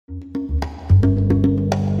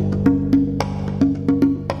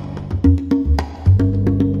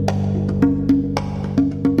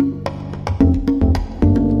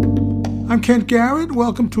I'm Kent Garrett.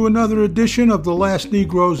 Welcome to another edition of The Last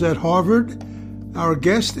Negroes at Harvard. Our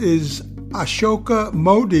guest is Ashoka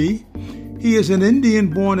Modi. He is an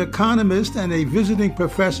Indian-born economist and a visiting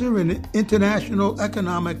professor in international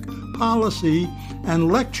economic policy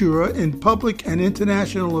and lecturer in public and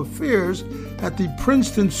international affairs at the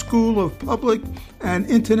Princeton School of Public and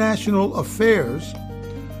International Affairs.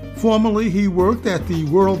 Formerly, he worked at the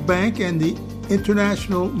World Bank and the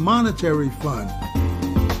International Monetary Fund.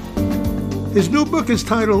 His new book is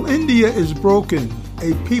titled India is Broken,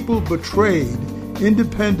 A People Betrayed,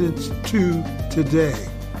 Independence to Today.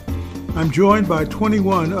 I'm joined by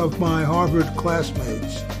 21 of my Harvard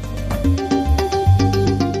classmates.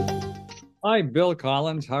 Hi, Bill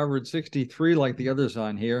Collins, Harvard 63, like the others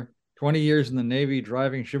on here. 20 years in the Navy,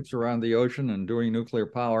 driving ships around the ocean and doing nuclear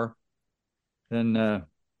power. Then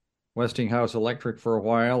Westinghouse Electric for a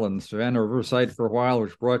while and Savannah Riverside for a while,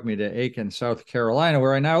 which brought me to Aiken, South Carolina,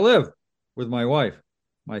 where I now live with my wife.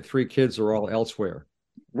 My 3 kids are all elsewhere.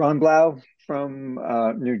 Ron Blau from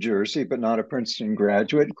New Jersey, but not a Princeton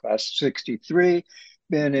graduate, class 63.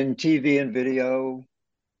 Been in TV and video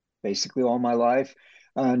basically all my life.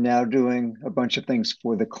 Now doing a bunch of things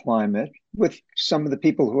for the climate with some of the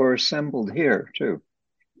people who are assembled here, too.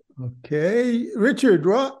 Okay. Richard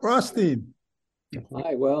Rothstein.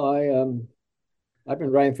 Hi. Well, I've been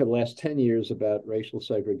writing for the last 10 years about racial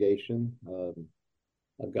segregation.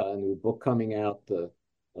 I've got a new book coming out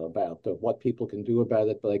about what people can do about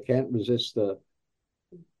it, but I can't resist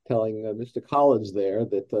telling Mr. Collins there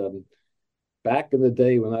that back in the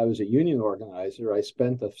day when I was a union organizer, I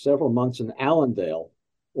spent several months in Allendale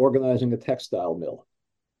organizing a textile mill.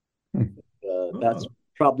 That's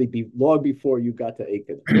probably long before you got to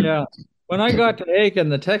Aiken. Yeah. When I got to Aiken,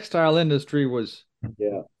 the textile industry was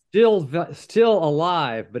still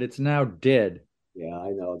alive, but it's now dead. Yeah, I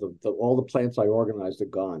know. All the plants I organized are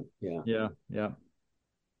gone. Yeah.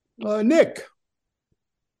 Nick.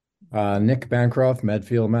 Nick Bancroft,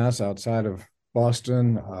 Medfield, Mass, outside of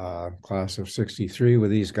Boston, class of 63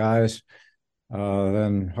 with these guys.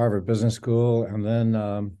 Then Harvard Business School, and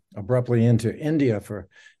then abruptly into India for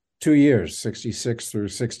 2 years, 66 through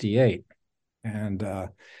 68. And I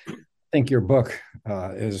think your book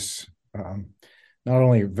is not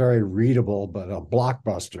only very readable, but a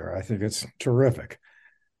blockbuster. I think it's terrific.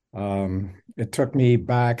 It took me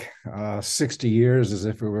back 60 years as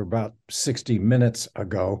if it were about 60 minutes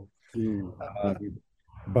ago.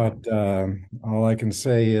 But all I can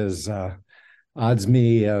say is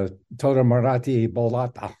Adzmi Toda Marathi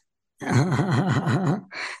Bolata.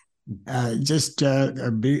 Just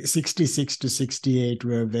 66 to 68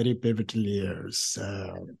 were very pivotal years.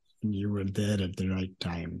 You were there at the right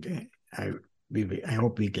time. I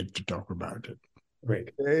hope we get to talk about it.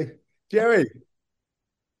 Great. Okay. Jerry.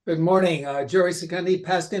 Good morning. Jerry Secondi,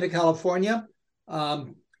 Pasadena, California.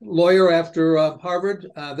 Lawyer after Harvard.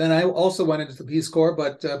 Then I also went into the Peace Corps,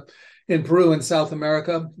 but in Peru and South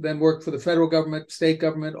America. Then worked for the federal government, state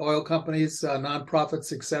government, oil companies,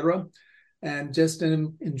 nonprofits, etc. And just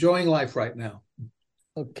enjoying life right now.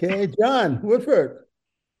 Okay. John Woodford.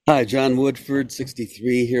 Hi, John Woodford,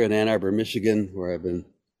 63, here in Ann Arbor, Michigan,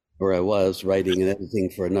 where I was writing and editing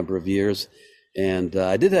for a number of years. And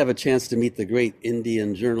I did have a chance to meet the great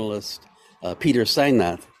Indian journalist Peter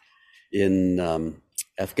Sainath in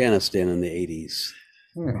Afghanistan in the 80s.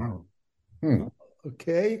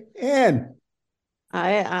 Okay. Ann.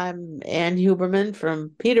 Hi, I'm Ann Huberman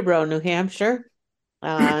from Peterborough, New Hampshire.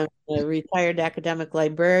 I'm a retired academic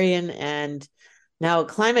librarian and now a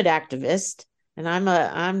climate activist. And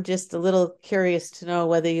I'm just a little curious to know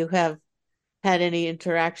whether you have had any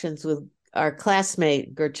interactions with our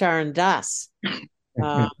classmate Gurcharan Das,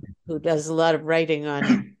 who does a lot of writing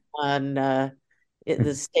on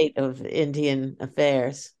the state of Indian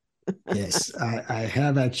affairs. Yes, I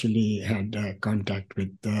have actually had contact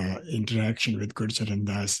with interaction with Gurcharan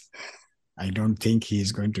Das. I don't think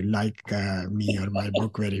he's going to like me or my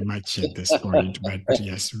book very much at this point, but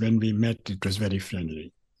yes, when we met, it was very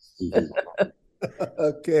friendly.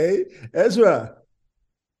 Okay, Ezra.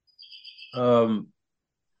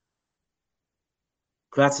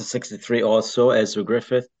 Class of 63 also, Ezra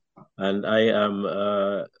Griffith, and I am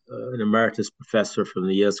an emeritus professor from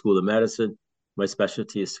the Yale School of Medicine. My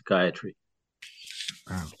specialty is psychiatry.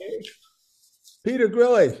 Okay. Peter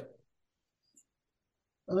Grilly.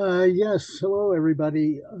 Yes, hello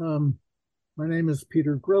everybody. My name is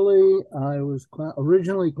Peter Grilly. I was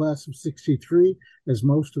originally class of 63, as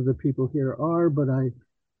most of the people here are, but I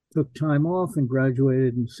took time off and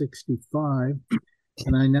graduated in 65.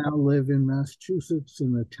 And I now live in Massachusetts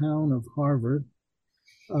in the town of Harvard.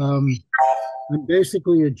 I'm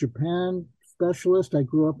basically a Japan specialist. I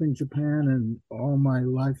grew up in Japan, and all my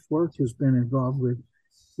life work has been involved with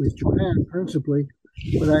Japan principally.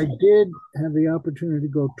 But I did have the opportunity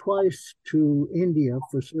to go twice to India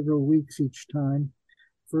for several weeks each time.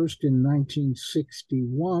 First in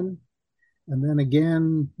 1961, and then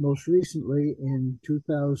again most recently in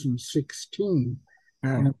 2016.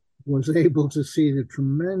 And was able to see the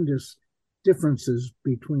tremendous differences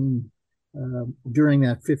between during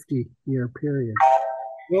that 50-year period.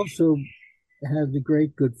 We also had the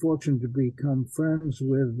great good fortune to become friends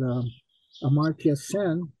with Amartya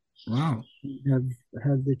Sen. Wow. Have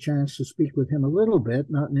had the chance to speak with him a little bit,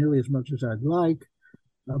 not nearly as much as I'd like,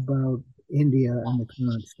 about India and the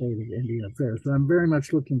current state of Indian affairs. So I'm very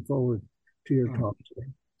much looking forward to your talk today.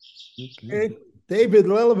 Okay. David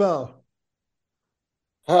Lelyveld.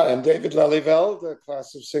 Hi, I'm David Lelyveld, the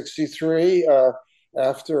class of 63.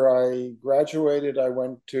 After I graduated, I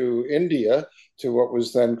went to India, to what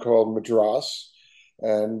was then called Madras,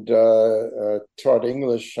 and taught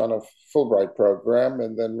English on a Fulbright program,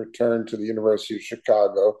 and then returned to the University of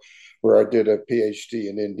Chicago, where I did a PhD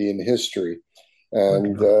in Indian history.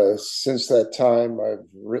 And since that time, I've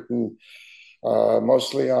written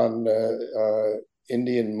mostly on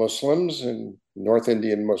Indian Muslims and North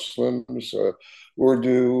Indian Muslims,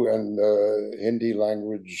 Urdu and Hindi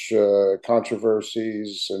language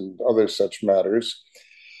controversies and other such matters.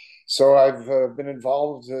 So I've been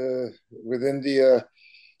involved with India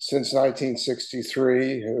since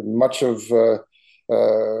 1963. Much of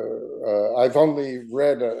I've only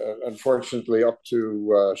read, unfortunately, up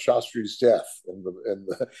to Shastri's death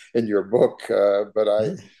in your book, but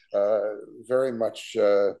I very much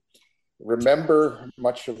remember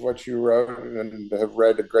much of what you wrote and have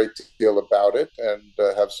read a great deal about it, and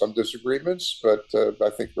have some disagreements, but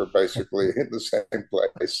I think we're basically in the same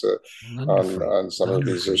place on some of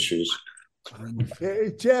these issues.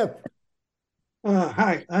 Hey, Jeff.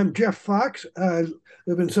 Hi, I'm Jeff Fox. I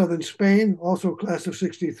live in southern Spain, also class of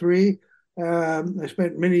 63. I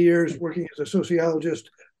spent many years working as a sociologist,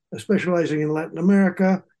 specializing in Latin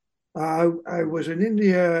America. I was in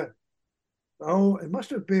India, it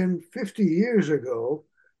must have been 50 years ago,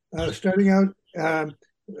 starting out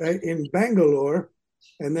in Bangalore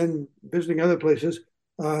and then visiting other places.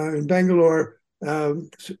 In Bangalore,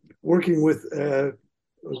 working with a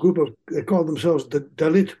group of, they called themselves the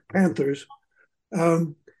Dalit Panthers.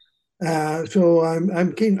 So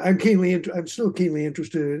I'm still keenly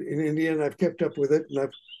interested in India, and I've kept up with it,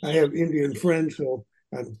 and I have Indian friends, so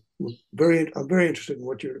I'm very interested in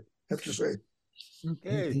what you have to say.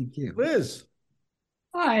 Okay, thank you. Liz.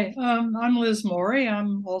 Hi, I'm Liz Morey.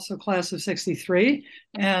 I'm also class of 63,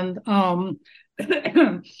 and I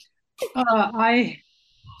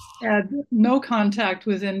had no contact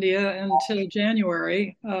with India until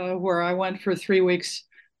January, where I went for 3 weeks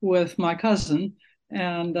with my cousin.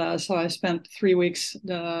 And so I spent 3 weeks,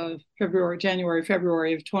 January,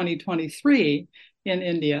 February of 2023 in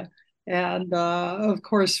India. And of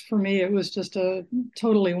course, for me, it was just a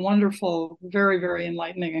totally wonderful, very, very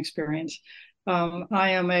enlightening experience.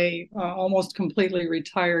 I am a almost completely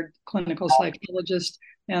retired clinical psychologist,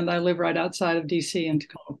 and I live right outside of DC in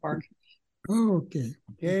Tacoma Park. Oh, okay.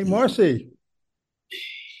 Okay, Marcy.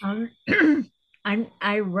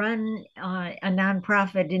 I run a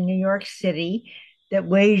nonprofit in New York City that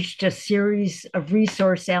waged a series of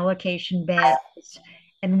resource allocation battles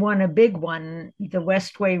and won a big one, the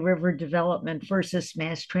Westway River Development versus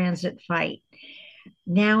Mass Transit fight.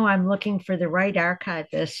 Now I'm looking for the right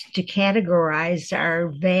archivist to categorize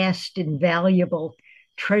our vast and valuable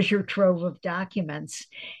treasure trove of documents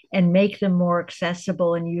and make them more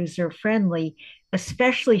accessible and user-friendly,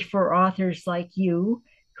 especially for authors like you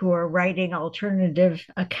who are writing alternative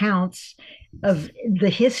accounts of the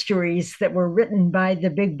histories that were written by the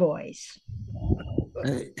big boys.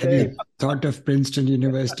 Have you thought of Princeton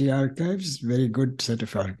University archives? Very good set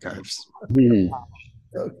of archives.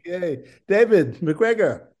 Okay, David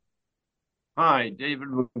McGregor. Hi, David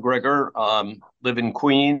McGregor. Live in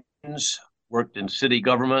Queens, worked in city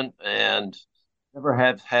government, and never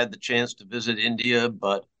have had the chance to visit India,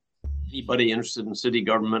 but anybody interested in city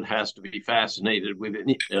government has to be fascinated with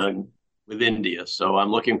India. So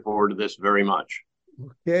I'm looking forward to this very much.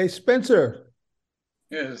 Okay, Spencer.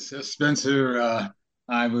 Yes, Spencer.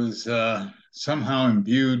 I was somehow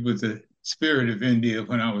imbued with the spirit of India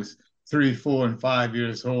when I was 3, 4, and 5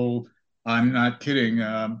 years old. I'm not kidding.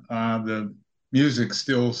 The music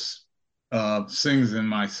still sings in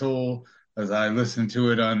my soul as I listen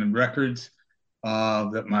to it on records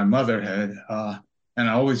that my mother had. And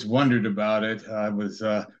I always wondered about it.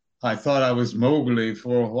 I thought I was Mowgli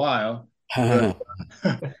for a while, but,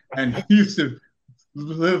 and he used to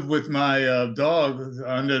live with my dog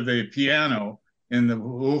under the piano in the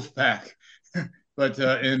wolf pack. But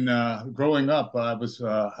in growing up,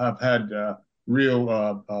 I've had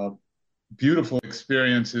real beautiful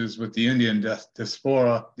experiences with the Indian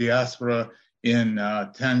diaspora in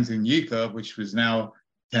Tanganyika, which was now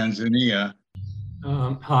Tanzania.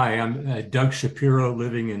 Hi, I'm Doug Shapiro,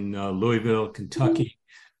 living in Louisville, Kentucky.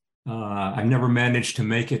 I've never managed to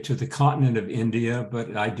make it to the continent of India,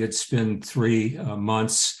 but I did spend 3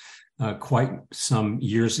 months quite some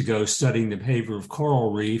years ago studying the behavior of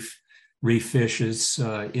coral reef fishes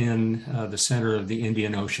in the center of the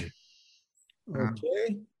Indian Ocean.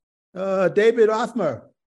 Okay. David Othmer.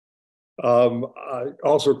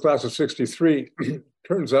 Also class of 63.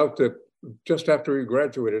 Turns out that just after we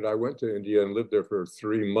graduated, I went to India and lived there for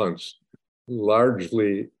 3 months,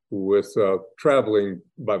 largely with traveling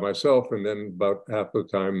by myself, and then about half the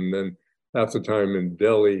time in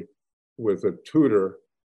Delhi with a tutor,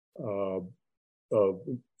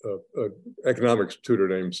 economics tutor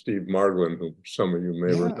named Steve Margolin, who some of you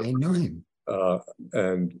may remember. I know him.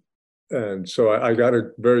 And so I got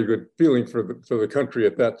a very good feeling for the country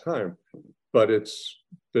at that time, but it's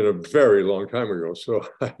been a very long time ago, so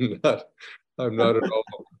I'm not at all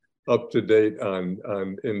up to date on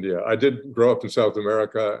India. I did grow up in South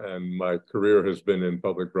America, and my career has been in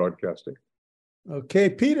public broadcasting. Okay,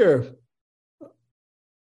 Peter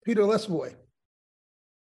Lesboy.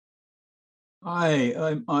 Hi,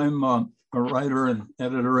 I'm a writer and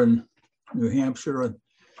editor in New Hampshire.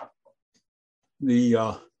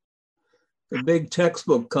 The big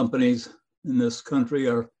textbook companies in this country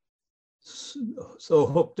are so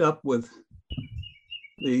hooked up with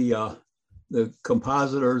the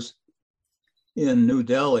compositors in New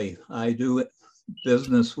Delhi. I do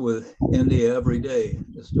business with India every day,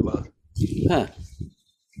 just about. Huh.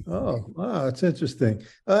 Oh, wow, that's interesting.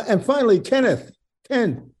 And finally, Ken.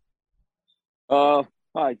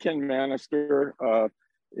 Hi, Ken Manister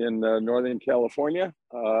in Northern California.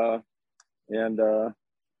 And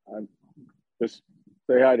I'm just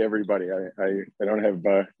say hi to everybody. I don't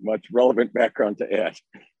have much relevant background to add.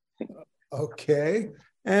 Okay.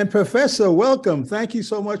 And Professor, welcome. Thank you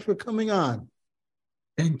so much for coming on.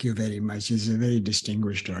 Thank you very much. It's a very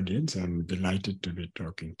distinguished audience. I'm delighted to be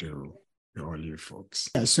talking to all you folks.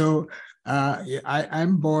 So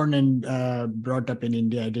I'm born and brought up in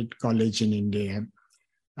India. I did college in India.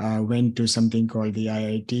 Went to something called the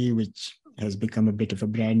IIT, which has become a bit of a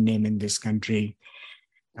brand name in this country.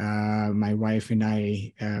 My wife and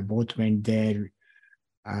I both went there.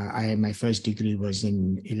 My first degree was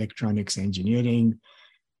in electronics engineering,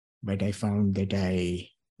 but I found that I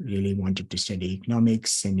really wanted to study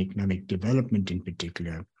economics and economic development in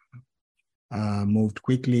particular. Moved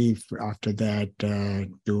quickly after that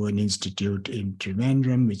to an institute in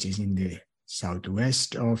Trivandrum, which is in the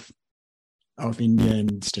southwest of India in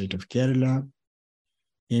the state of Kerala.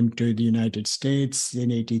 Came to the United States in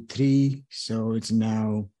 '83, so it's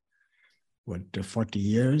now 40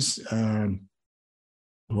 years.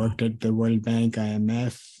 Worked at the World Bank,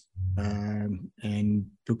 IMF, and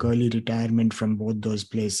took early retirement from both those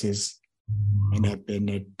places, and have been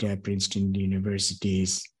at Princeton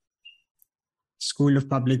University's School of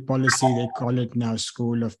Public Policy. They call it now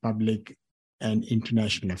School of Public and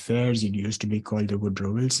International Affairs. It used to be called the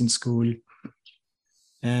Woodrow Wilson School.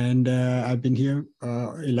 And I've been here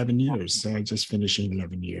 11 years, just finishing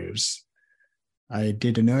 11 years. I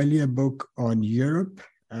did an earlier book on Europe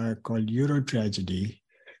called Euro Tragedy.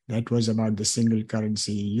 That was about the single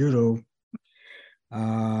currency euro.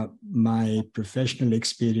 My professional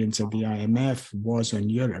experience at the IMF was on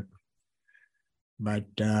Europe, but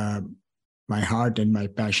my heart and my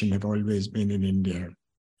passion have always been in India.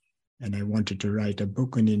 And I wanted to write a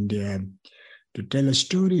book on India to tell a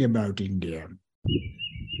story about India.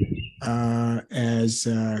 As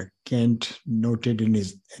Kent noted in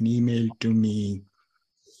an email to me,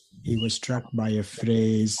 he was struck by a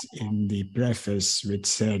phrase in the preface which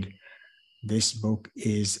said, "This book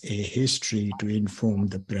is a history to inform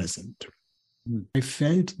the present." I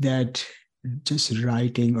felt that just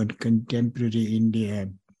writing on contemporary India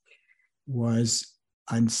was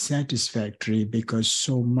unsatisfactory because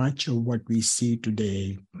so much of what we see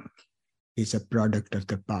today is a product of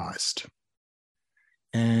the past.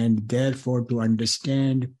 And therefore, to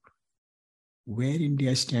understand where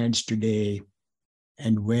India stands today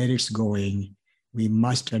and where it's going, we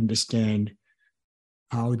must understand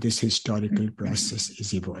how this historical process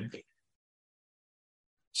is evolving.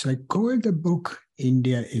 So I called the book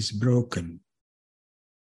India is Broken.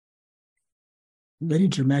 Very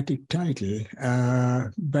dramatic title,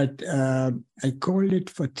 but I called it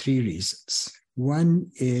for 3 reasons.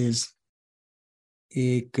 One is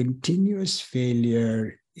a continuous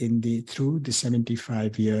failure through the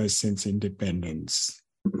 75 years since independence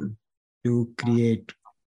to create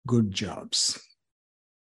good jobs.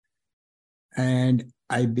 And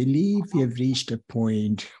I believe we have reached a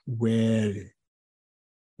point where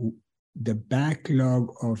the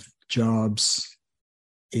backlog of jobs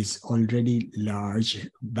is already large,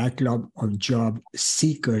 backlog of job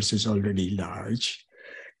seekers is already large,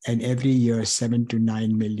 and every year 7 to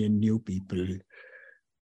 9 million new people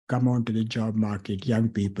come onto the job market, young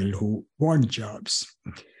people who want jobs.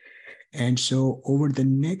 And so over the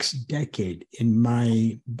next decade,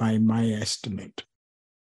 by my estimate,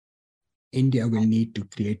 India will need to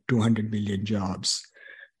create 200 million jobs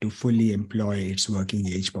to fully employ its working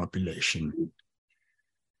age population.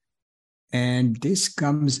 And this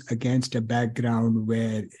comes against a background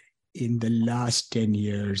where in the last 10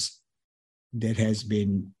 years, there has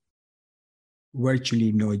been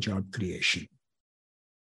virtually no job creation.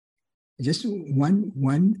 Just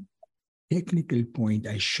one technical point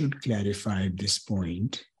I should clarify at this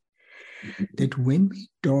point, that when we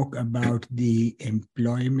talk about the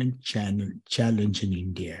employment challenge in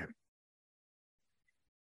India,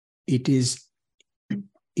 it is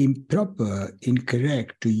improper,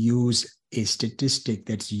 incorrect to use a statistic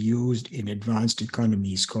that's used in advanced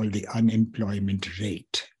economies called the unemployment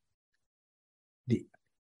rate.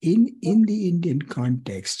 In the Indian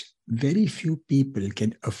context, very few people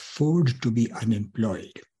can afford to be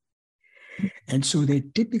unemployed. And so they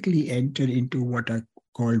typically enter into what are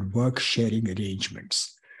called work sharing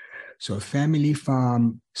arrangements. So a family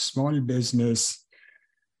farm, small business,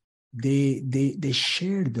 they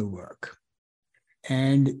share the work.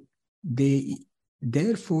 And they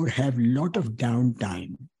therefore have a lot of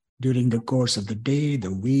downtime during the course of the day,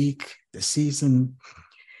 the week, the season.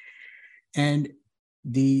 And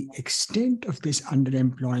the extent of this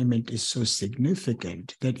underemployment is so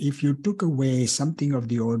significant that if you took away something of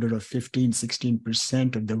the order of 15,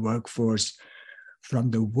 16% of the workforce from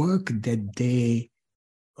the work that they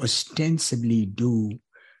ostensibly do,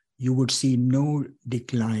 you would see no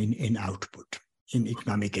decline in output, in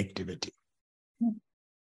economic activity.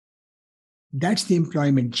 That's the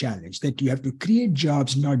employment challenge, that you have to create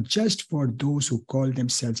jobs not just for those who call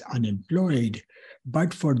themselves unemployed,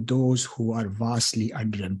 but for those who are vastly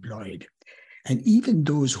underemployed. And even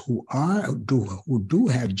those who do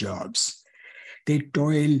have jobs, they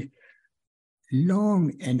toil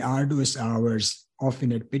long and arduous hours,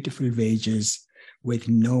 often at pitiful wages, with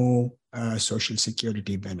no social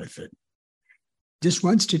security benefit. Just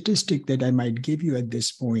one statistic that I might give you at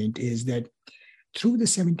this point is that through the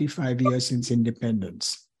 75 years since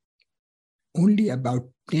independence, only about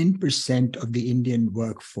 10% of the Indian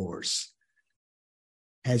workforce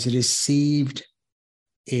has received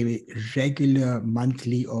a regular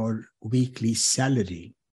monthly or weekly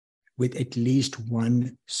salary with at least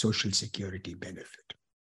one social security benefit.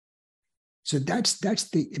 So that's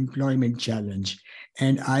the employment challenge.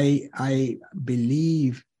 And I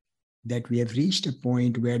believe that we have reached a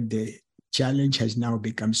point where the challenge has now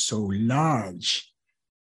become so large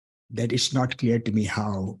that it's not clear to me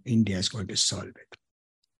how India is going to solve it.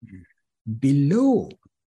 Below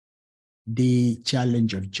the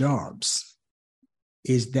challenge of jobs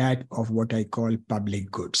is that of what I call public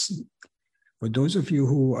goods. For those of you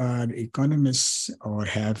who are economists or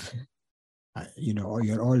have, or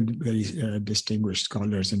you're all very distinguished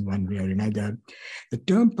scholars in one way or another, the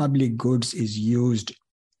term public goods is used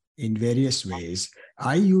in various ways.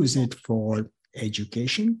 I use it for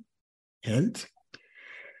education, health,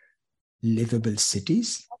 livable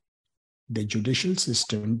cities, the judicial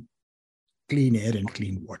system, clean air and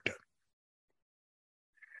clean water.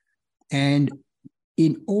 And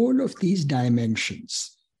in all of these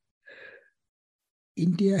dimensions,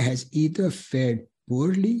 India has either fared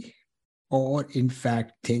poorly or in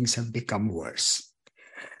fact, things have become worse.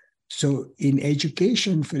 So in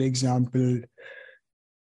education, for example,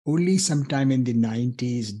 only sometime in the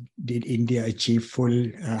 90s did India achieve full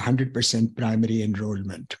 100% primary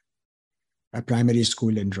enrollment, primary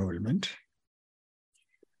school enrollment.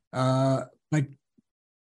 But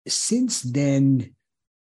since then,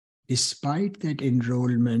 despite that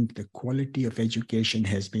enrollment, the quality of education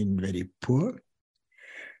has been very poor.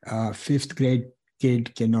 Fifth grade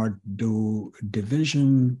kid cannot do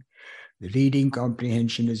division. The reading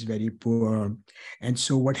comprehension is very poor. And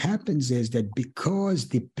so what happens is that because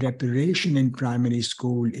the preparation in primary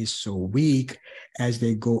school is so weak, as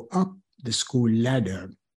they go up the school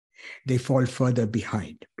ladder, they fall further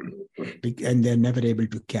behind and they're never able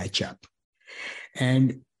to catch up.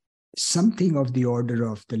 And something of the order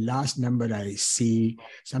of the last number I see,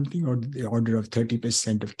 something of the order of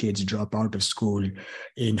 30% of kids drop out of school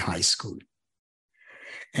in high school.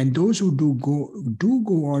 And those who do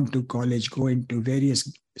go on to college, go into various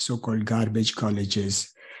so-called garbage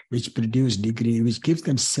colleges, which produce degree, which gives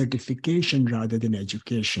them certification rather than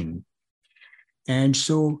education. And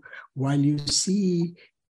so while you see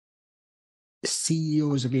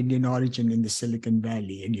CEOs of Indian origin in the Silicon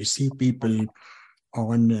Valley, and you see people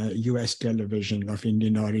on US television of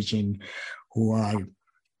Indian origin who are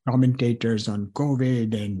commentators on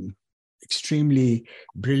COVID and extremely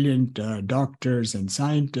brilliant doctors and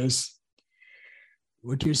scientists,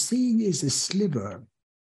 what you're seeing is a sliver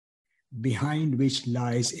behind which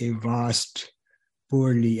lies a vast,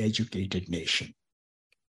 poorly educated nation.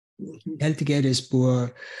 Healthcare is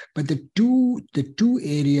poor, but the two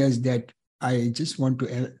areas that I just want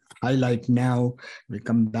to highlight now, we'll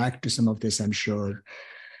come back to some of this, I'm sure,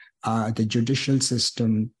 the judicial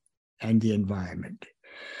system and the environment.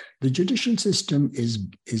 The judicial system is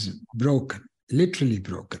broken, literally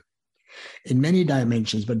broken, in many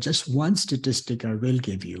dimensions, but just one statistic I will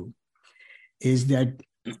give you is that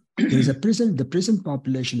there's the prison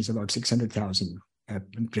population is about 600,000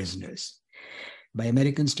 prisoners. By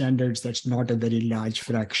American standards, that's not a very large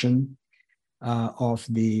fraction of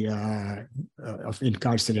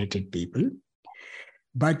incarcerated people.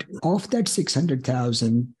 But of that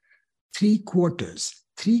 600,000, three quarters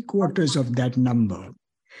of that number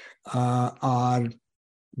are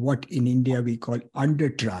what in India we call under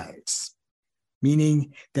trials,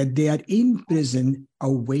 meaning that they are in prison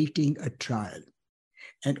awaiting a trial.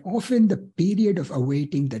 And often the period of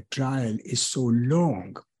awaiting the trial is so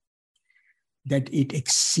long that it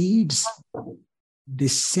exceeds the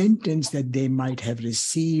sentence that they might have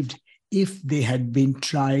received if they had been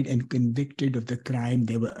tried and convicted of the crime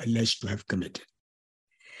they were alleged to have committed.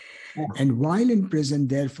 And while in prison,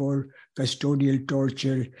 therefore, custodial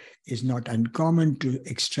torture is not uncommon to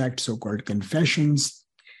extract so-called confessions.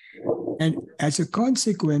 And as a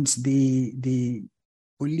consequence, the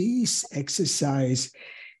police exercise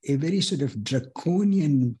a very sort of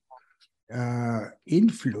draconian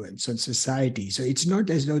influence on society. So it's not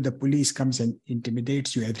as though the police comes and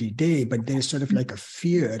intimidates you every day, but there's sort of like a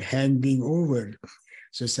fear hanging over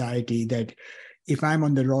society that if I'm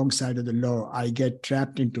on the wrong side of the law, I get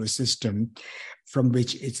trapped into a system from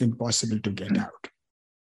which it's impossible to get out.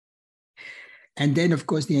 And then, of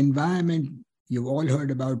course, the environment, you've all heard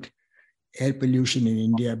about air pollution in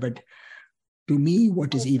India, but to me,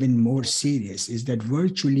 what is even more serious is that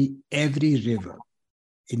virtually every river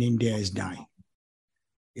in India is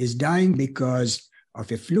dying because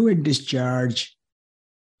of effluent discharge,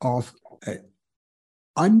 of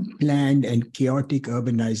unplanned and chaotic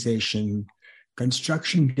urbanization,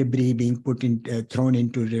 construction debris being thrown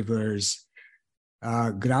into rivers,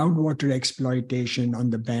 groundwater exploitation on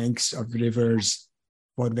the banks of rivers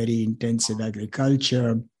for very intensive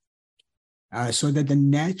agriculture, so that the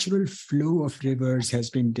natural flow of rivers has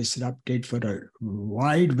been disrupted for a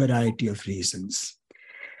wide variety of reasons.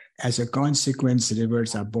 As a consequence,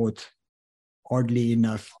 rivers are both, oddly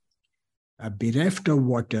enough, bereft of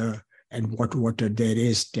water, and what water there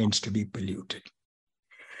is tends to be polluted.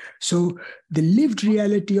 So the lived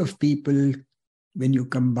reality of people, when you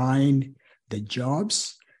combine the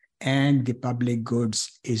jobs and the public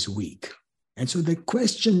goods, is weak. And so the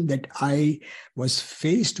question that I was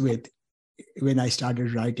faced with when I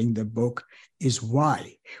started writing the book is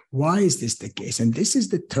why? Why is this the case? And this is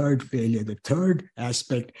the third failure, the third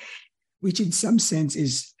aspect, which in some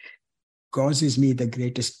sense causes me the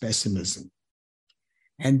greatest pessimism.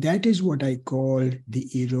 And that is what I call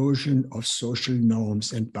the erosion of social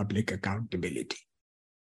norms and public accountability.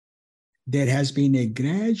 There has been a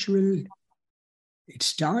gradual, it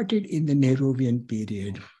started in the Nehruvian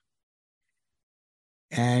period,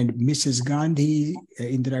 and Mrs. Gandhi,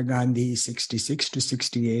 Indira Gandhi, 66 to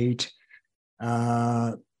 68,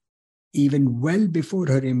 even well before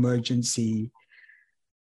her emergency,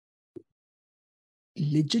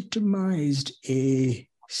 legitimized a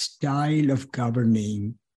style of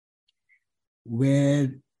governing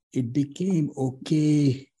where it became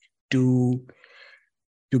okay to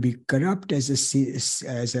be corrupt as a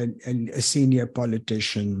senior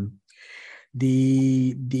politician.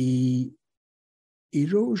 The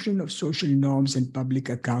erosion of social norms and public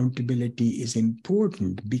accountability is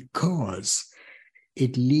important because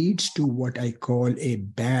it leads to what I call a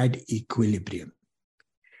bad equilibrium,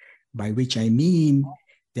 by which I mean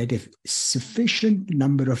that if sufficient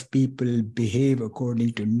number of people behave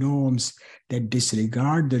according to norms that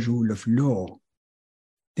disregard the rule of law,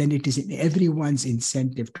 then it is in everyone's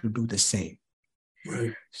incentive to do the same.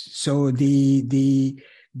 Right. So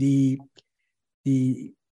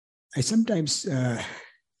I sometimes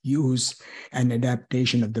use an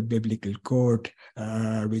adaptation of the biblical quote,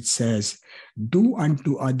 which says, "Do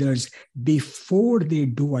unto others before they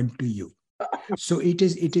do unto you." So it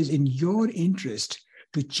is in your interest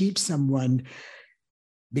to cheat someone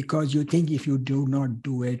because you think if you do not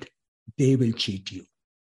do it, they will cheat you.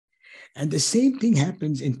 And the same thing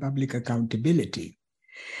happens in public accountability.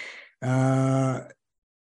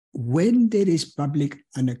 When there's public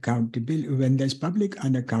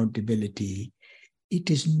unaccountability, it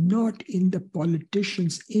is not in the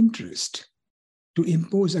politician's interest to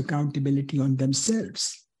impose accountability on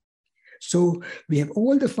themselves. So we have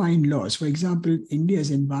all the fine laws. For example,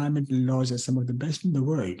 India's environmental laws are some of the best in the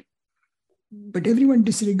world, but everyone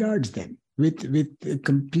disregards them with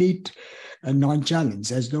complete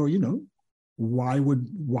nonchalance, as though, why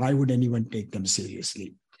would anyone take them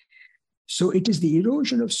seriously? So it is the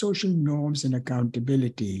erosion of social norms and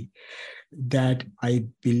accountability that I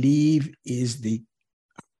believe is the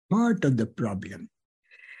part of the problem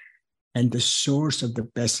and the source of the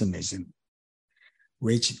pessimism,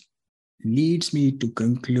 which leads me to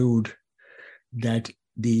conclude that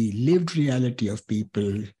the lived reality of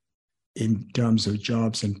people in terms of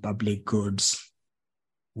jobs and public goods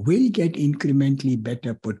will get incrementally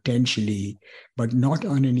better potentially, but not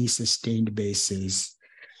on any sustained basis,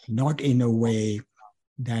 not in a way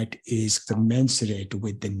that is commensurate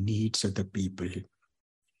with the needs of the people.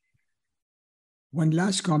 One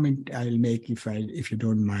last comment I'll make, if you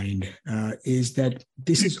don't mind, is that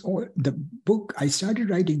this is all the book. I started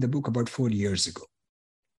writing the book about 4 years ago.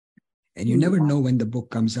 And you never know when the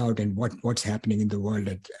book comes out and what's happening in the world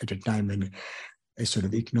at a time when a sort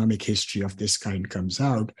of economic history of this kind comes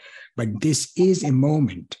out. But this is a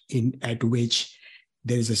moment at which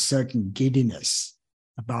there is a certain giddiness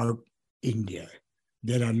about India.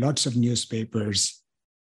 There are lots of newspapers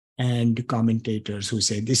and commentators who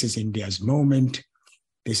say this is India's moment.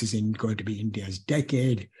 This is going to be India's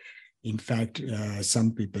decade. In fact,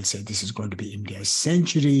 some people say this is going to be India's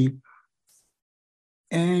century.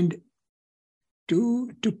 And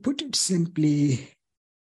to put it simply,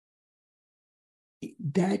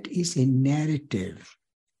 that is a narrative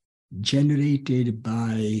generated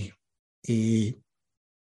by a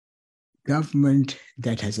government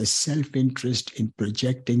that has a self-interest in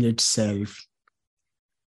projecting itself,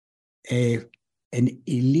 an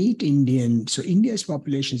elite Indian. So India's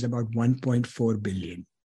population is about 1.4 billion.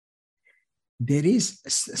 There is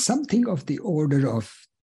something of the order of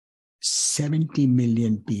 70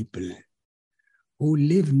 million people who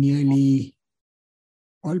live nearly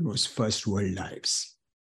almost first world lives.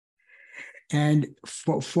 And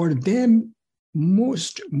for them,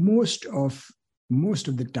 most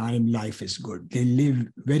of the time, life is good. They live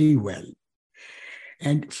very well.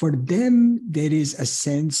 And for them, there is a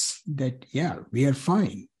sense that, yeah, we are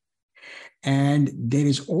fine. And there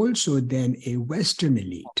is also then a Western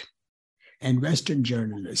elite and Western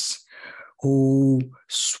journalists who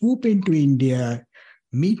swoop into India,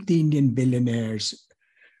 meet the Indian billionaires,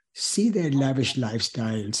 see their lavish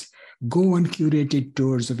lifestyles, go on curated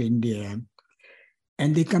tours of India,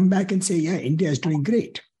 and they come back and say, yeah, India is doing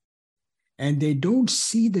great. And they don't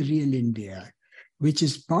see the real India, which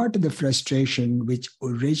is part of the frustration which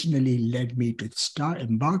originally led me to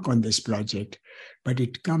embark on this project. But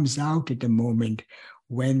it comes out at a moment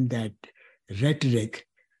when that rhetoric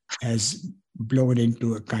has blown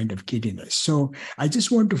into a kind of giddiness. So I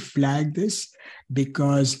just want to flag this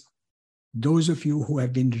because those of you who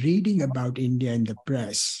have been reading about India in the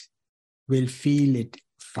press will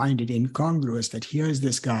find it incongruous that here's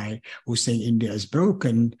this guy who's saying India is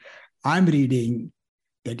broken. I'm reading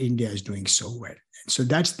that India is doing so well. So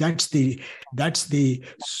that's the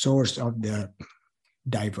source of the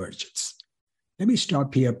divergence. Let me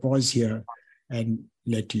stop here, pause here, and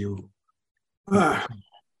let you.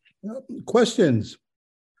 Questions?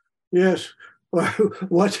 Yes.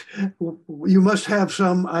 What you must have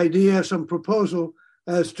some idea, some proposal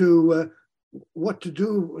as to what to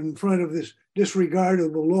do in front of this disregard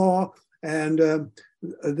of the law and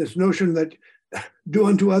this notion that do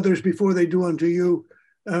unto others before they do unto you.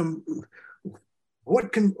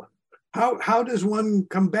 How does one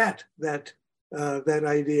combat that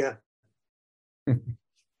idea?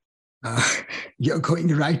 You're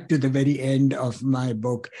going right to the very end of my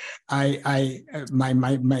book.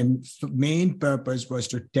 My main purpose was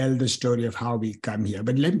to tell the story of how we come here.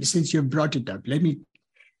 But since you brought it up, let me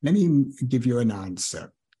give you an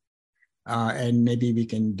answer, and maybe we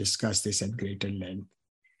can discuss this at greater length.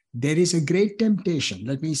 There is a great temptation.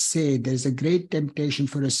 Let me say, there's a great temptation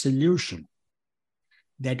for a solution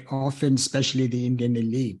that often, especially the Indian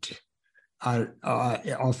elite, are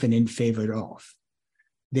often in favor of.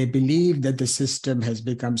 They believe that the system has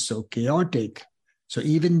become so chaotic. So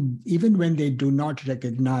even when they do not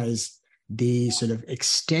recognize the sort of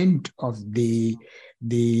extent of the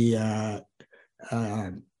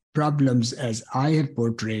problems as I have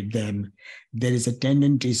portrayed them, there is a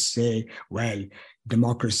tendency to say, well,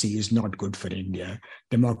 democracy is not good for India.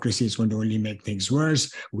 Democracy is going to only make things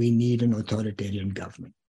worse. We need an authoritarian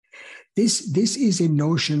government. This is a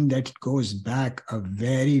notion that goes back a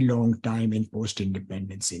very long time in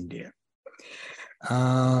post-independence India.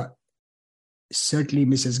 Certainly,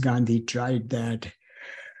 Mrs. Gandhi tried that.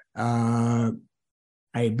 I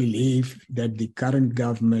believe that the current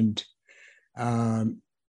government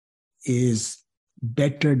is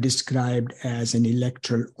better described as an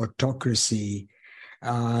electoral autocracy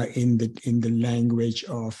in the language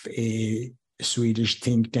of a Swedish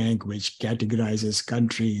think tank which categorizes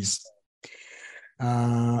countries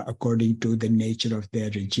according to the nature of their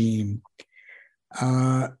regime.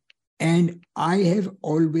 And I have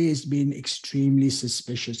always been extremely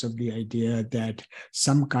suspicious of the idea that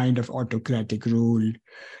some kind of autocratic rule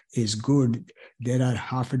is good. There are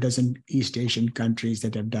half a dozen East Asian countries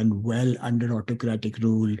that have done well under autocratic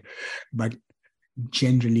rule, but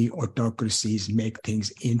generally autocracies make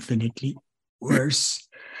things infinitely worse.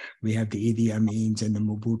 We have the Idi Amins and the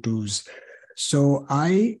Mobutus. So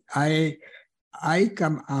I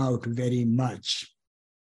come out very much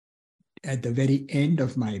at the very end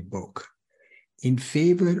of my book in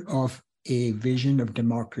favor of a vision of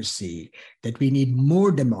democracy, that we need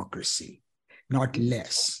more democracy, not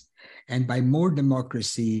less. And by more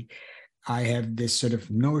democracy, I have this sort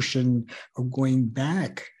of notion of going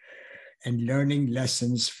back and learning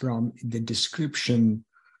lessons from the description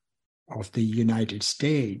of the United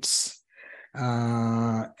States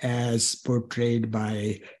as portrayed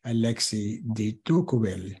by Alexis de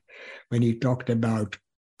Tocqueville, when he talked about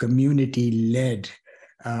community-led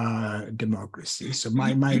democracy. So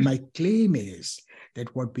my claim is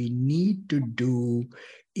that what we need to do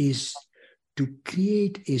is to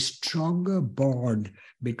create a stronger bond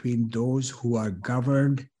between those who are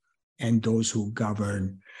governed and those who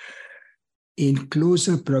govern, in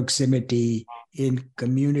closer proximity, in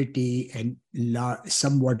community and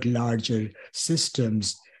somewhat larger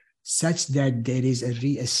systems, such that there is a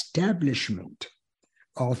reestablishment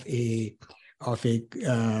of a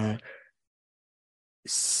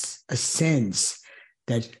sense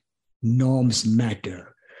that norms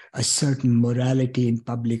matter. A certain morality in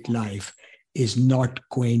public life is not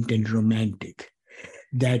quaint and romantic.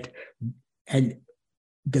 And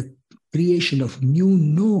the creation of new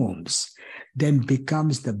norms then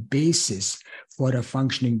becomes the basis for a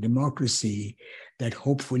functioning democracy that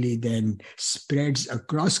hopefully then spreads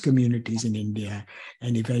across communities in India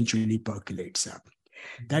and eventually percolates up.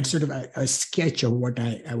 That's sort of a sketch of what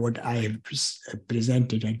I have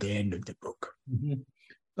presented at the end of the book.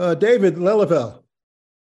 Mm-hmm. David Lelyvel.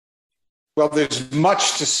 Well, there's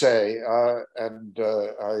much to say, and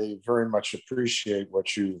I very much appreciate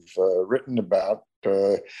what you've written about.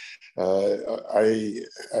 I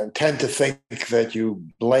tend to think that you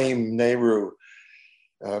blame Nehru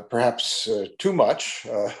perhaps too much,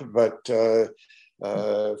 but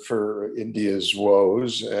for India's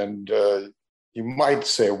woes, and you might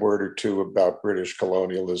say a word or two about British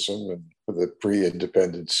colonialism and the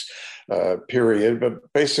pre-independence period.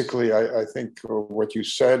 But basically, I think what you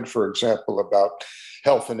said, for example, about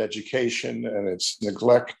health and education and its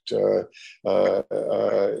neglect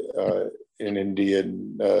in India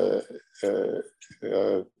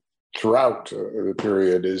throughout the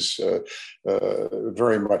period is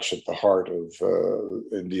very much at the heart of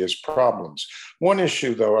India's problems. One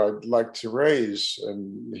issue, though, I'd like to raise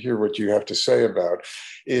and hear what you have to say about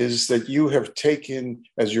is that you have taken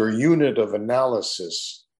as your unit of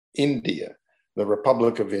analysis India, the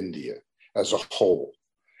Republic of India as a whole.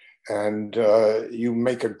 And you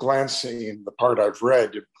make a glancing, in the part I've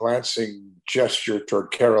read, a glancing gesture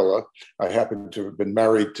toward Kerala. I happen to have been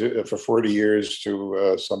married for 40 years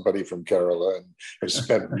to somebody from Kerala and have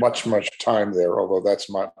spent much time there, although that's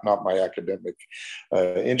not my academic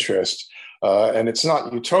interest. And it's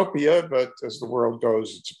not utopia, but as the world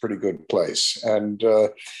goes, it's a pretty good place. And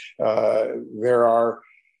there are,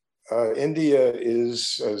 India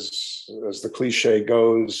is, as the cliche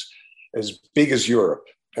goes, as big as Europe.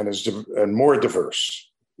 And more diverse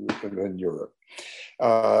than Europe.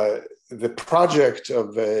 The project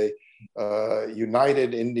of a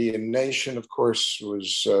united Indian nation, of course,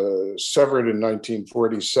 was severed in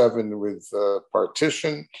 1947 with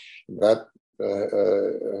partition. That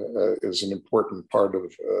is an important part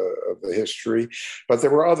of the history. But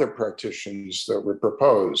there were other partitions that were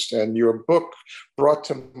proposed. And your book brought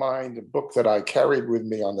to mind a book that I carried with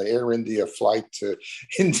me on the Air India flight to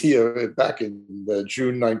India back in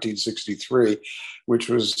June 1963, which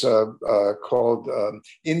was called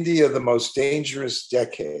India, the Most Dangerous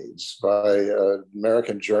Decades by an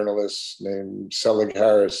American journalist named Selig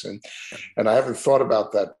Harrison. And I haven't thought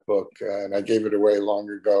about that book, and I gave it away long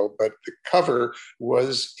ago, but the cover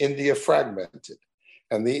was India Fragmented.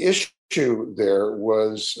 And the issue there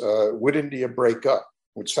was, would India break up?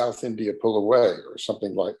 Would South India pull away, or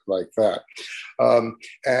something like that?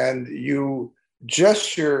 And you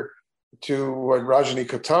gesture to what Rajni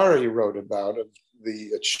Kothari wrote about of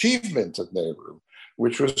the achievement of Nehru,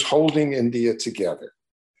 which was holding India together,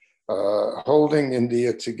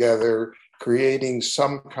 creating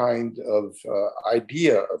some kind of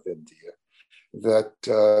idea of India that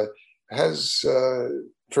has,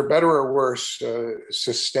 for better or worse,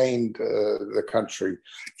 sustained the country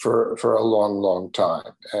for a long, long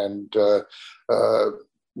time. And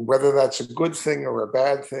whether that's a good thing or a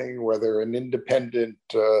bad thing, whether an independent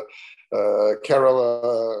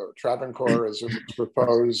Kerala, Travancore, as it was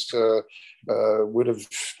proposed, would have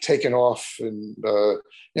taken off. And,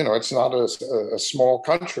 it's not a small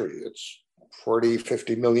country. It's 40,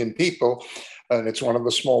 50 million people, and it's one of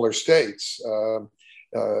the smaller states.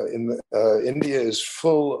 India is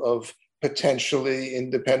full of potentially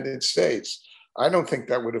independent states. I don't think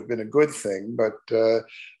that would have been a good thing, but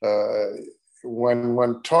when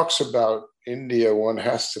one talks about India, one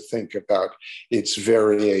has to think about its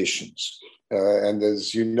variations. And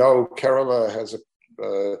as you know, Kerala has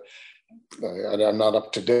and I'm not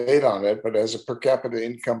up to date on it, but has a per capita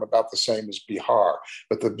income about the same as Bihar.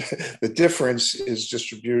 But the difference is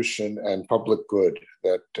distribution and public good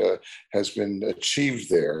that has been achieved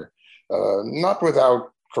there, not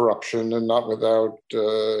without corruption and not without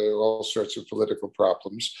all sorts of political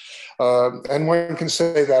problems. And one can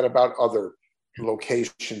say that about other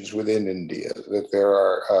locations within India, that there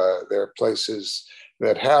are places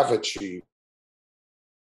that have achieved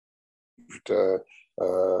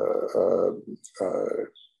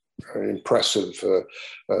impressive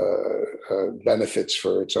benefits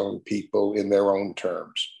for its own people in their own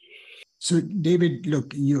terms. So, David,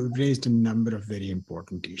 look, you raised a number of very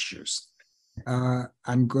important issues. I've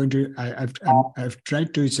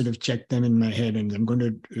tried to sort of check them in my head, and I'm going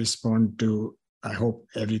to respond to, I hope,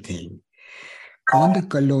 everything. On the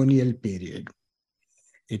colonial period,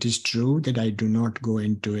 it is true that I do not go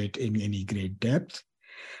into it in any great depth.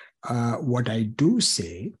 What I do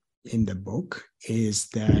say in the book is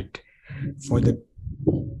that for the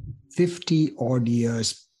 50 odd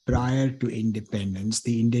years prior to independence,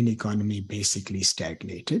 the Indian economy basically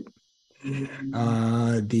stagnated.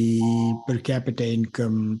 The per capita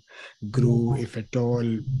income grew, if at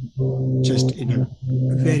all, just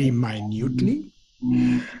very minutely.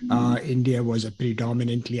 India was a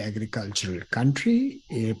predominantly agricultural country,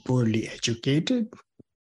 poorly educated.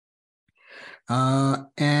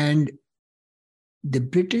 And the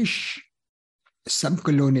British, some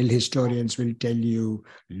colonial historians will tell you,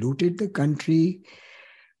 looted the country.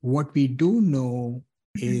 What we do know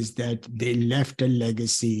is that they left a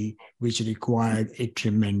legacy which required a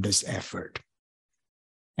tremendous effort.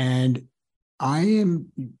 And I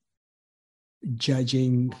am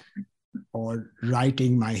judging or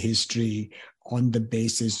writing my history on the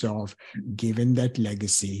basis of, given that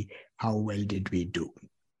legacy, how well did we do?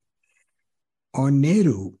 On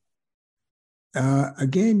Nehru,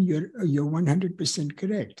 again, you're 100%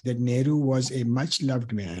 correct that Nehru was a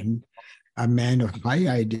much-loved man, a man of high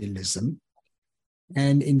idealism.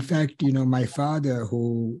 And in fact, my father,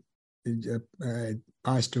 who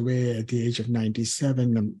passed away at the age of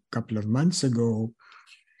 97 a couple of months ago,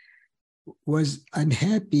 was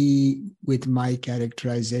unhappy with my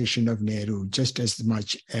characterization of Nehru just as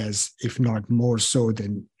much as, if not more so,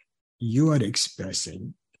 than you are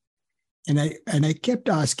expressing. And I kept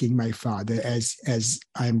asking my father, as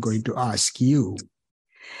I'm going to ask you,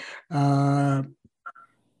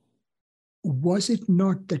 was it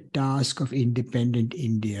not the task of independent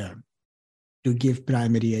India to give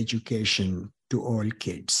primary education to all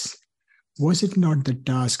kids? Was it not the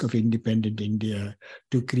task of independent India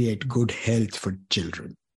to create good health for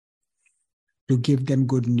children, to give them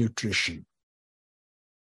good nutrition?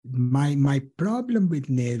 My problem with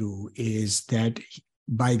Nehru is that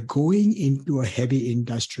by going into a heavy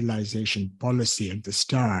industrialization policy at the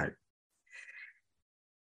start,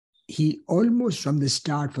 he almost from the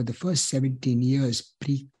start, for the first 17 years,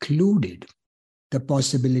 precluded the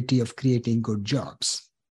possibility of creating good jobs.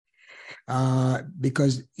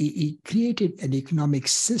 because he created an economic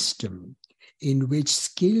system in which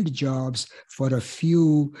skilled jobs for a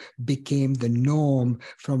few became the norm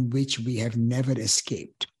from which we have never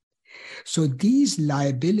escaped. So these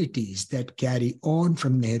liabilities that carry on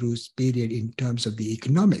from Nehru's period in terms of the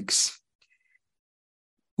economics,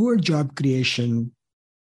 poor job creation,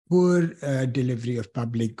 poor delivery of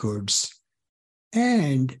public goods,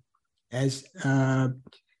 and as some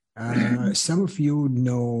of you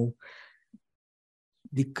know,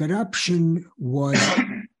 the corruption was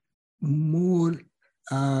more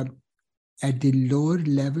at the lower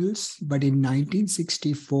levels, but in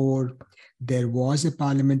 1964, there was a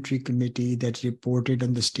parliamentary committee that reported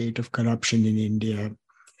on the state of corruption in India.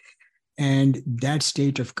 And that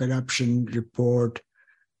state of corruption report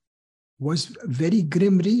was very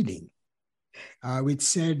grim reading, which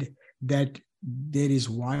said that there is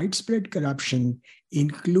widespread corruption,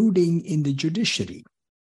 including in the judiciary.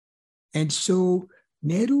 And so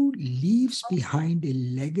Nehru leaves behind a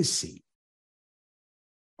legacy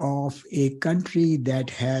of a country that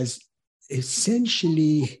has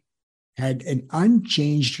essentially had an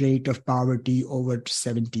unchanged rate of poverty over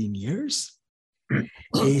 17 years,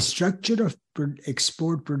 a structure of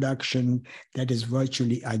export production that is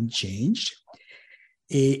virtually unchanged,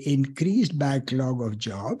 an increased backlog of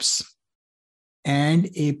jobs, and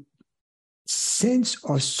a sense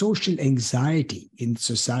of social anxiety in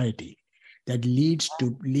society that lead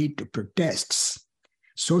to protests,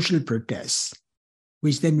 social protests,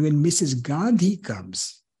 which then when Mrs. Gandhi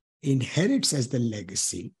comes, inherits as the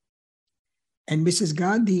legacy. And Mrs.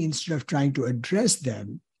 Gandhi, instead of trying to address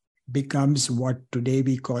them, becomes what today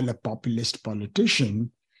we call a populist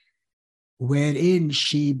politician, wherein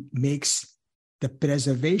she makes the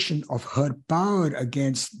preservation of her power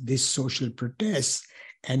against this social protests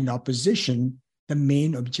and opposition the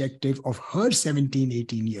main objective of her 17,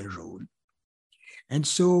 18-year rule. And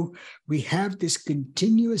so we have this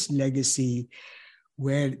continuous legacy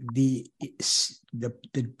where the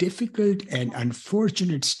difficult and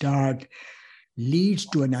unfortunate start leads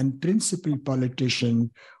to an unprincipled politician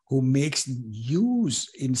who makes use,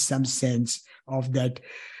 in some sense, of that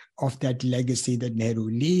legacy that Nehru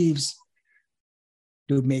leaves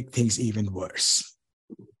to make things even worse.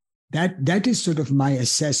 That is sort of my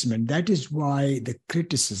assessment. That is why the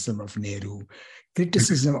criticism of Nehru,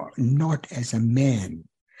 criticism not as a man,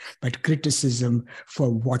 but criticism for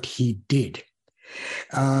what he did.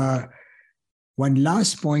 One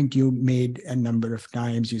last point you made a number of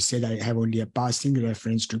times, you said I have only a passing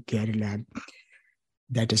reference to Kerala.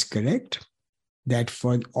 That is correct. That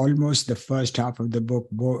for almost the first half of the book,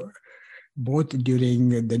 both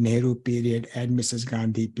during the Nehru period and Mrs.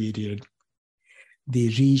 Gandhi period, the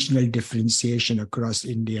regional differentiation across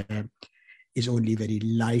India is only very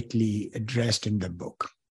lightly addressed in the book.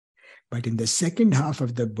 But in the second half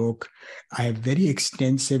of the book, I have very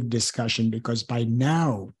extensive discussion because by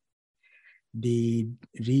now, the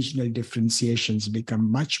regional differentiations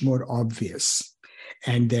become much more obvious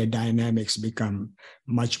and their dynamics become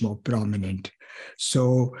much more prominent.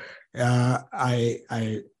 So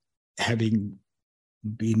I having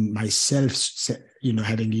been myself,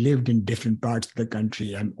 having lived in different parts of the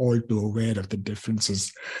country, I'm all too aware of the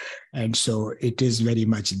differences. And so it is very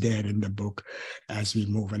much there in the book as we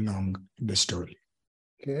move along the story.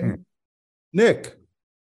 Okay. Nick.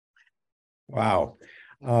 Wow.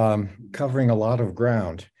 Covering a lot of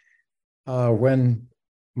ground. When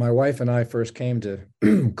my wife and I first came to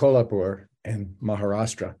Kolhapur in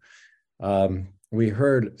Maharashtra, we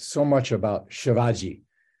heard so much about Shivaji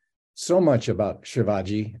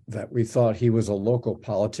that we thought he was a local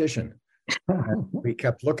politician. We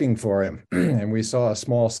kept looking for him, and we saw a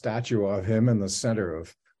small statue of him in the center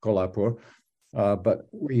of Kolhapur. But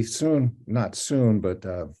we soon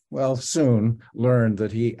learned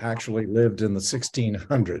that he actually lived in the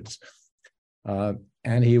 1600s.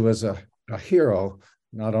 And he was a hero,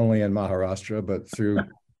 not only in Maharashtra, but through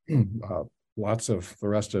lots of the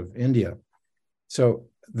rest of India. So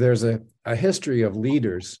there's a history of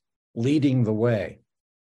leaders leading the way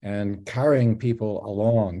and carrying people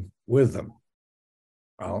along with them.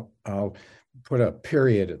 I'll put a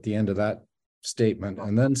period at the end of that statement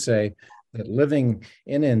and then say that living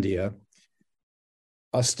in India,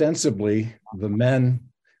 ostensibly the men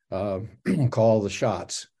call the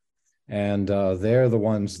shots, and they're the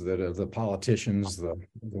ones that are the politicians, the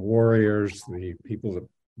warriors, the people that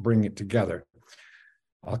bring it together.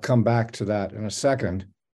 I'll come back to that in a second,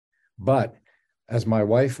 but as my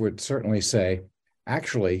wife would certainly say,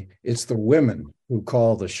 actually, it's the women who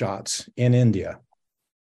call the shots in India.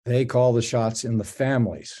 They call the shots in the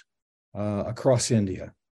families across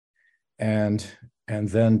India. And And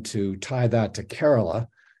then to tie that to Kerala,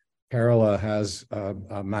 Kerala has a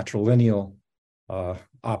matrilineal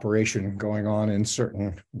operation going on in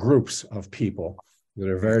certain groups of people that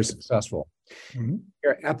are very successful. Mm-hmm.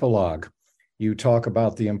 Your epilogue, you talk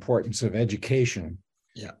about the importance of education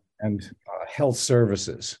and health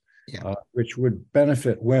services, which would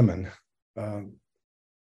benefit women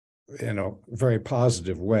in a very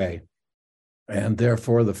positive way, and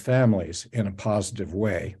therefore the families in a positive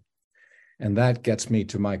way. And that gets me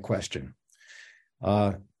to my question.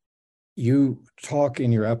 You talk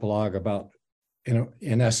in your epilogue about,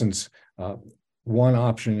 in essence, one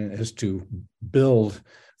option is to build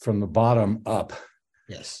from the bottom up.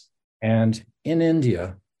 Yes. And in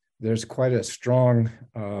India, there's quite a strong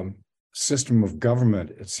system of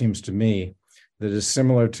government, it seems to me, that is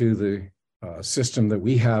similar to the system that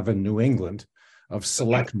we have in New England of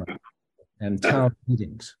selectmen and town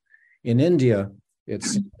meetings. In India, it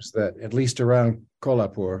seems that, at least around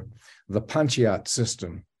Kolhapur, the panchayat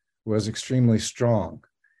system was extremely strong.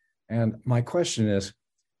 And my question is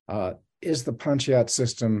the panchayat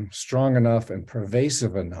system strong enough and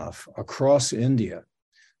pervasive enough across India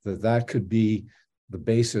that that could be the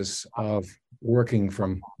basis of working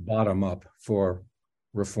from bottom up for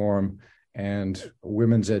reform and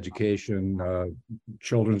women's education,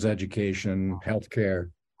 children's education,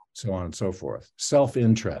 healthcare, so on and so forth?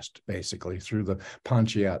 Self-interest, basically, through the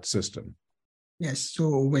panchayat system. Yes,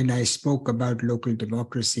 so when I spoke about local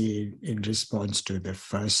democracy in response to the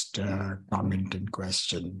first comment and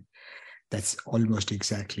question, that's almost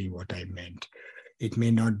exactly what I meant. It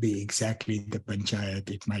may not be exactly the panchayat,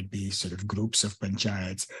 it might be sort of groups of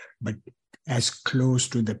panchayats, but as close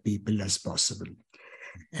to the people as possible.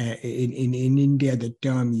 In India, the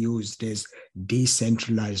term used is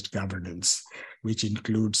decentralized governance, which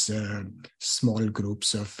includes small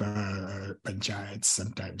groups of panchayats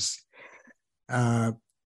sometimes.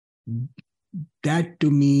 That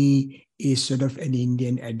to me is sort of an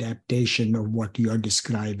Indian adaptation of what you're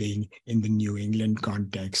describing in the New England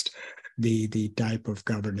context, the type of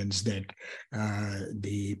governance that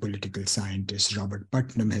the political scientist Robert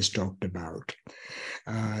Putnam has talked about.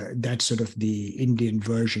 That's sort of the Indian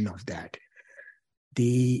version of that.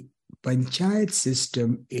 The panchayat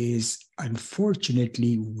system is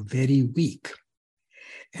unfortunately very weak.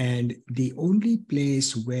 And the only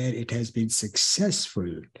place where it has been successful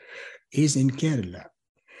is in Kerala.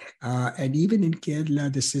 And even in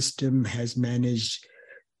Kerala, the system has managed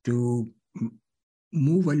to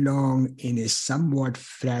move along in a somewhat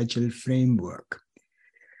fragile framework.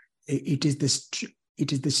 It is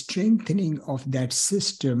the strengthening of that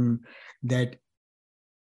system that,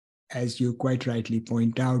 as you quite rightly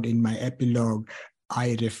point out in my epilogue,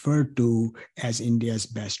 I refer to as India's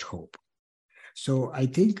best hope. So I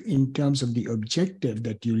think in terms of the objective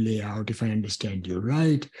that you lay out, if I understand you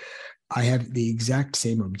right, I have the exact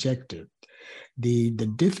same objective. The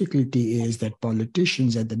difficulty is that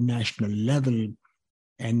politicians at the national level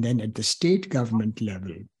and then at the state government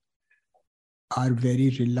level are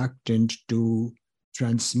very reluctant to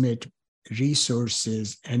transmit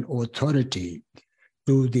resources and authority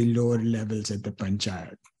to the lower levels at the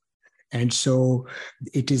panchayat. And so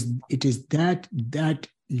it is that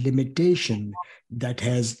limitation that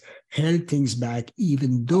has held things back,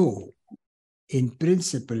 even though in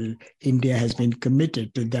principle, India has been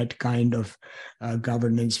committed to that kind of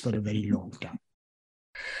governance for a very long time.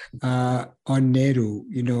 On Nehru,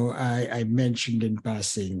 I mentioned in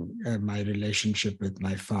passing my relationship with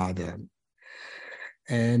my father.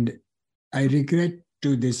 And I regret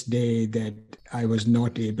to this day that I was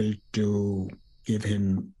not able to give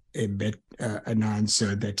him an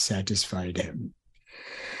answer that satisfied him.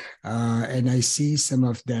 And I see some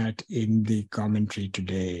of that in the commentary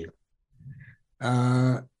today.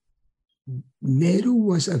 Nehru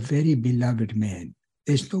was a very beloved man.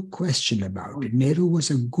 There's no question about it. Nehru was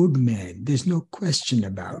a good man. There's no question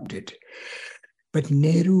about it. But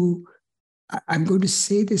Nehru, I'm going to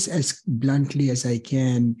say this as bluntly as I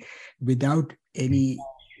can, without any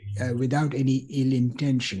ill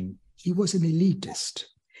intention. He was an elitist.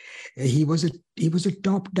 He was a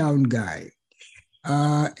top-down guy.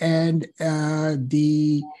 And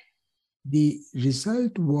the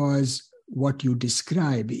result was what you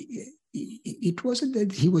describe. It wasn't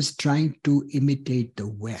that he was trying to imitate the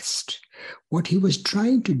West. What he was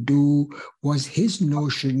trying to do was his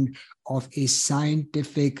notion of a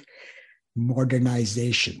scientific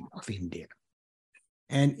modernization of India.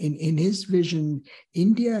 And in his vision,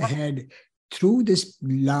 India had, through this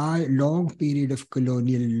long period of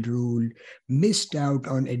colonial rule, missed out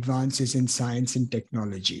on advances in science and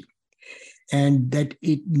technology. and that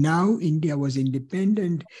now India was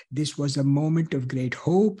independent. This was a moment of great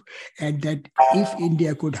hope, and that if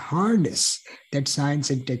India could harness that science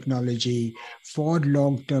and technology for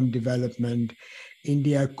long-term development,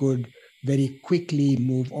 India could very quickly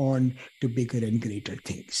move on to bigger and greater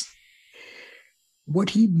things.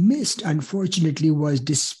 What he missed, unfortunately, was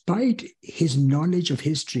despite his knowledge of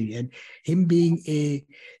history and him being a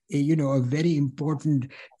very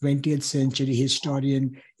important 20th century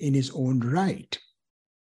historian in his own right,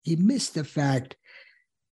 he missed the fact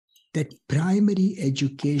that primary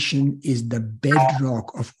education is the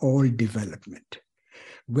bedrock of all development.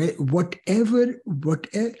 Whatever,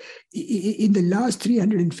 in the last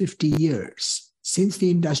 350 years, since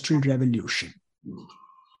the Industrial Revolution,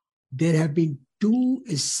 there have been two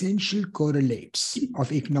essential correlates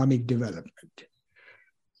of economic development: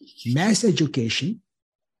 mass education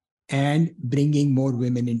and bringing more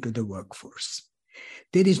women into the workforce.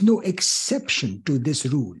 There is no exception to this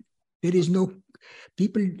rule. There is no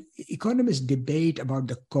economists debate about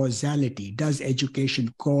the causality. Does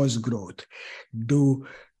education cause growth?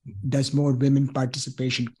 Does more women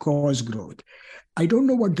participation cause growth? I don't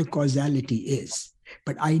know what the causality is,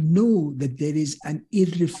 but I know that there is an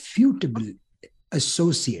irrefutable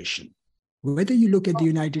association. Whether you look at the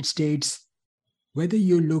United States, whether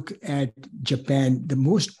you look at Japan, the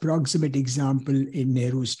most proximate example in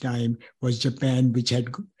Nehru's time was Japan, which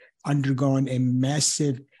had undergone a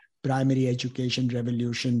massive primary education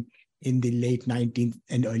revolution in the late 19th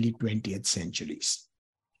and early 20th centuries.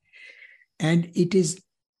 And it is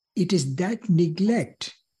that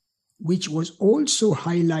neglect which was also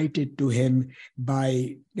highlighted to him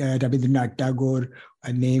by Rabindranath Tagore,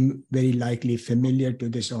 a name very likely familiar to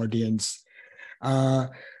this audience.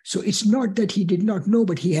 So it's not that he did not know,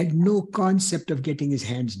 but he had no concept of getting his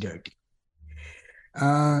hands dirty.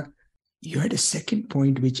 You had a second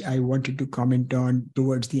point which I wanted to comment on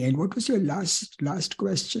towards the end. What was your last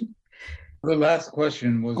question? The last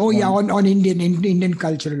question was on Indian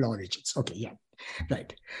cultural origins. Okay, yeah,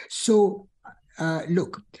 right. So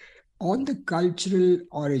look, on the cultural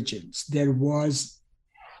origins, there was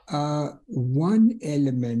one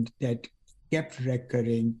element that kept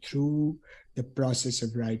recurring through the process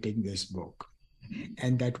of writing this book,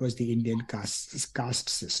 and that was the Indian caste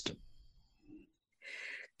system.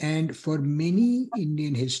 And for many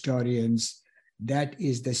Indian historians, that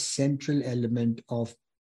is the central element of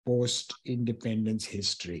post-independence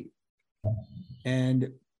history.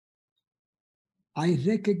 And I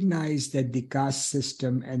recognize that the caste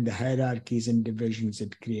system and the hierarchies and divisions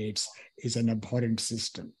it creates is an abhorrent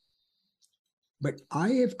system. But I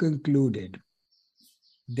have concluded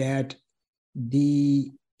that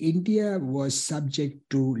India was subject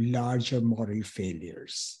to larger moral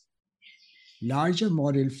failures. Larger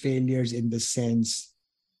moral failures in the sense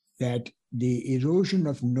that the erosion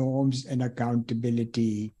of norms and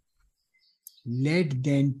accountability led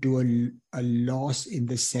then to a loss in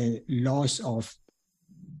the loss of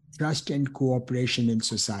trust and cooperation in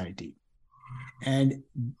society. And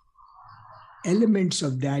elements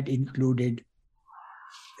of that included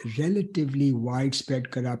relatively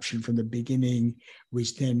widespread corruption from the beginning,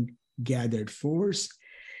 which then gathered force.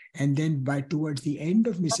 And then towards the end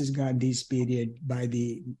of Mrs. Gandhi's period, by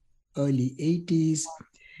the early 80s,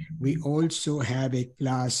 we also have a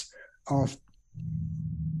class of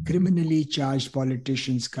criminally charged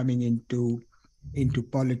politicians coming into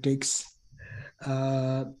politics.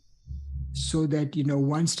 So that,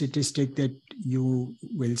 one statistic that you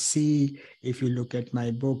will see if you look at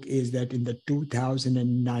my book is that in the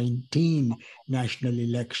 2019 national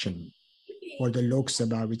election for the Lok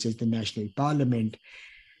Sabha, which is the national parliament,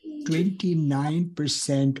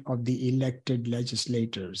 29% of the elected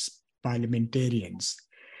legislators, parliamentarians,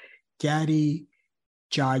 carry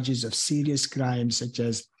charges of serious crimes such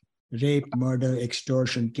as rape, murder,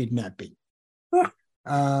 extortion, kidnapping.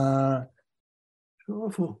 Awful.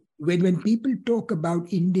 When people talk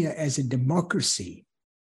about India as a democracy,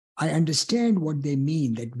 I understand what they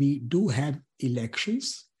mean, that we do have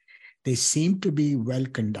elections. They seem to be well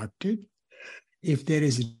conducted. If there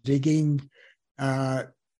is rigging,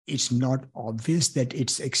 it's not obvious that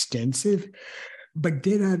it's extensive, but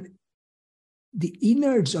there are the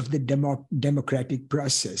innards of the democratic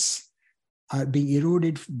process are being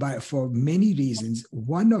eroded for many reasons,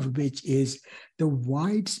 one of which is the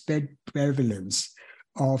widespread prevalence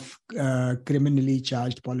of criminally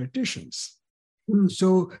charged politicians.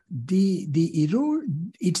 So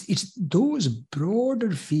it's those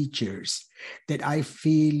broader features that I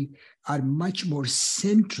feel are much more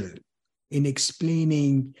central in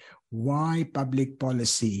explaining why public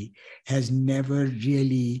policy has never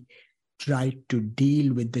really tried to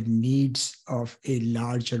deal with the needs of a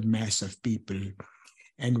larger mass of people,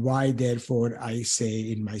 and why, therefore, I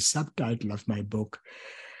say in my subtitle of my book,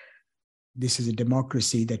 this is a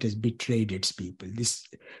democracy that has betrayed its people.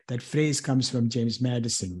 That phrase comes from James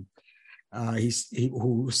Madison,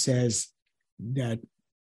 who says that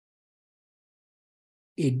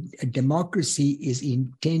a democracy is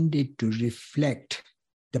intended to reflect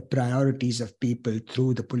the priorities of people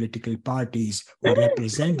through the political parties who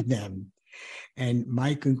represent them. And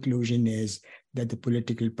my conclusion is that the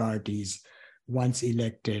political parties, once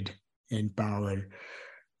elected in power,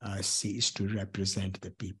 cease to represent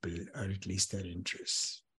the people, or at least their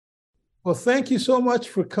interests. Well, thank you so much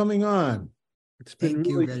for coming on. It's been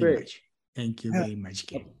really great. Much. Thank you very much,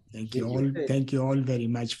 Ken. Thank you all very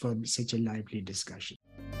much for such a lively discussion.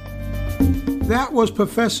 That was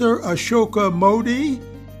Professor Ashoka Modi.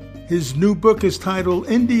 His new book is titled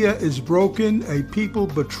India is Broken, A People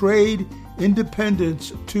Betrayed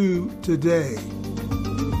Independence to Today.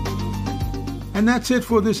 And that's it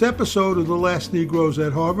for this episode of The Last Negroes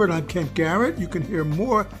at Harvard. I'm Kent Garrett. You can hear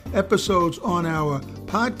more episodes on our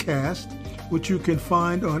podcast, which you can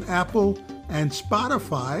find on Apple and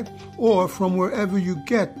Spotify, or from wherever you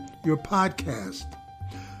get your podcast.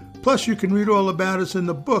 Plus, you can read all about us in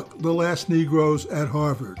the book, The Last Negroes at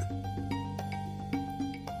Harvard.